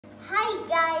Hi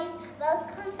guys,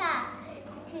 welcome back.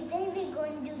 Today we're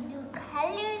going to do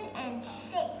colors and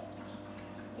shapes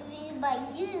by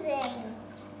using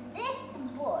this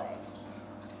board.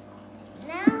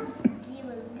 Now you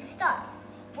will start.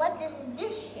 What is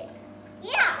this shape?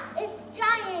 Yeah, it's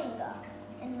triangle.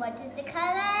 And what is the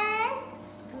color?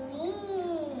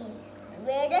 Green.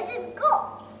 Where does it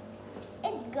go?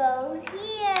 It goes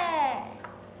here.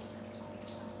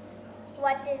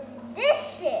 What is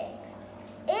this shape?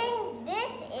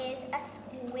 This is a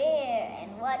square.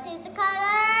 And what is the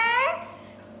color?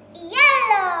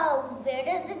 Yellow. Where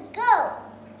does it go?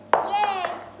 Yeah,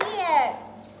 here.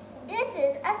 This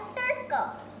is a circle.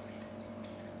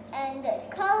 And the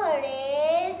color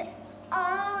is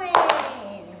orange.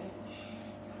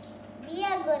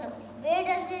 Where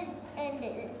does it, and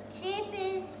the shape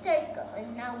is circle.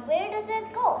 And now where does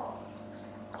it go?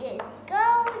 It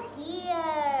goes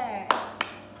here.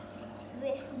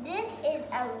 This is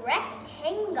a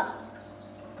rectangle.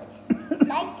 It's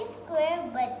like a square,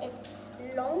 but it's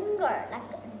longer,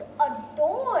 like a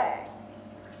door.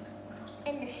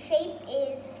 And the shape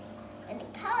is, and the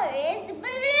color is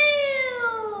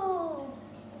blue.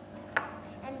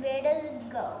 And where does it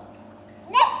go?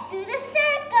 Next to the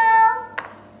circle.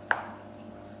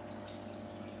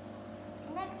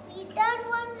 Next, we done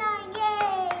one line.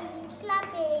 Yay!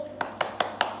 Clapping.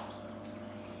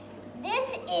 This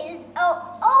is an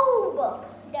oval.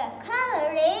 The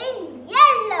color is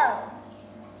yellow.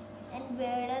 And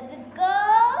where does it go?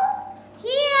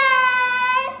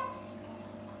 Here.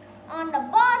 On the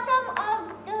bottom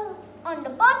of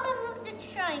the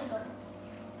triangle.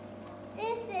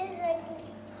 This is like a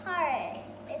heart.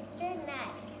 It's so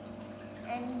nice.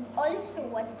 And also,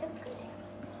 what's the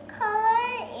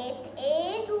color? It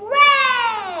is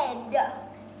red.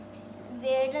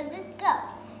 Where does it go?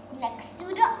 Next to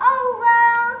the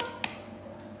oval.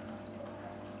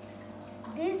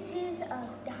 This is a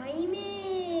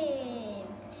diamond.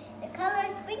 The color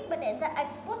is pink, but it's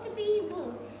supposed to be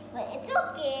blue. But it's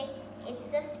okay. It's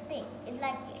just pink. It's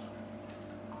like it.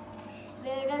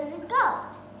 Where does it go?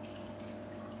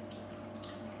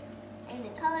 And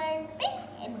the color is pink,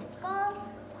 and it's called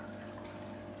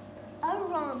a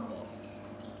rhombus.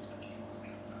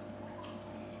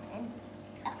 And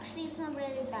actually, it's not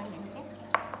really diamond. Okay?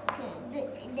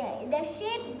 The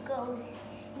shape goes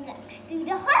next to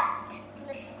the heart.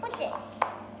 Let's put it.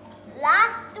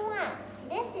 Last one.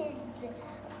 This is the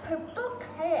purple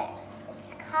color. It's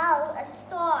called a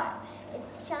star.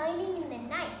 It's shining in the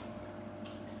night.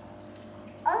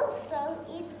 Also,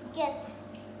 it gets,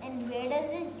 and where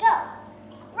does it go?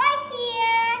 Right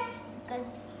here. It goes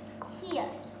here.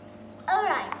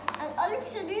 Alright, and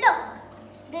also look.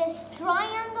 There's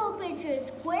triangle pictures,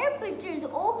 square pictures,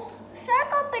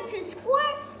 circle pictures,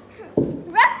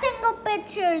 rectangle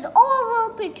pictures, oval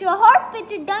picture, heart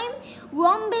picture, dime,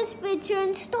 rhombus picture,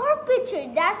 and star picture.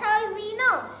 That's how we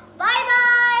know. Bye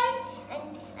bye.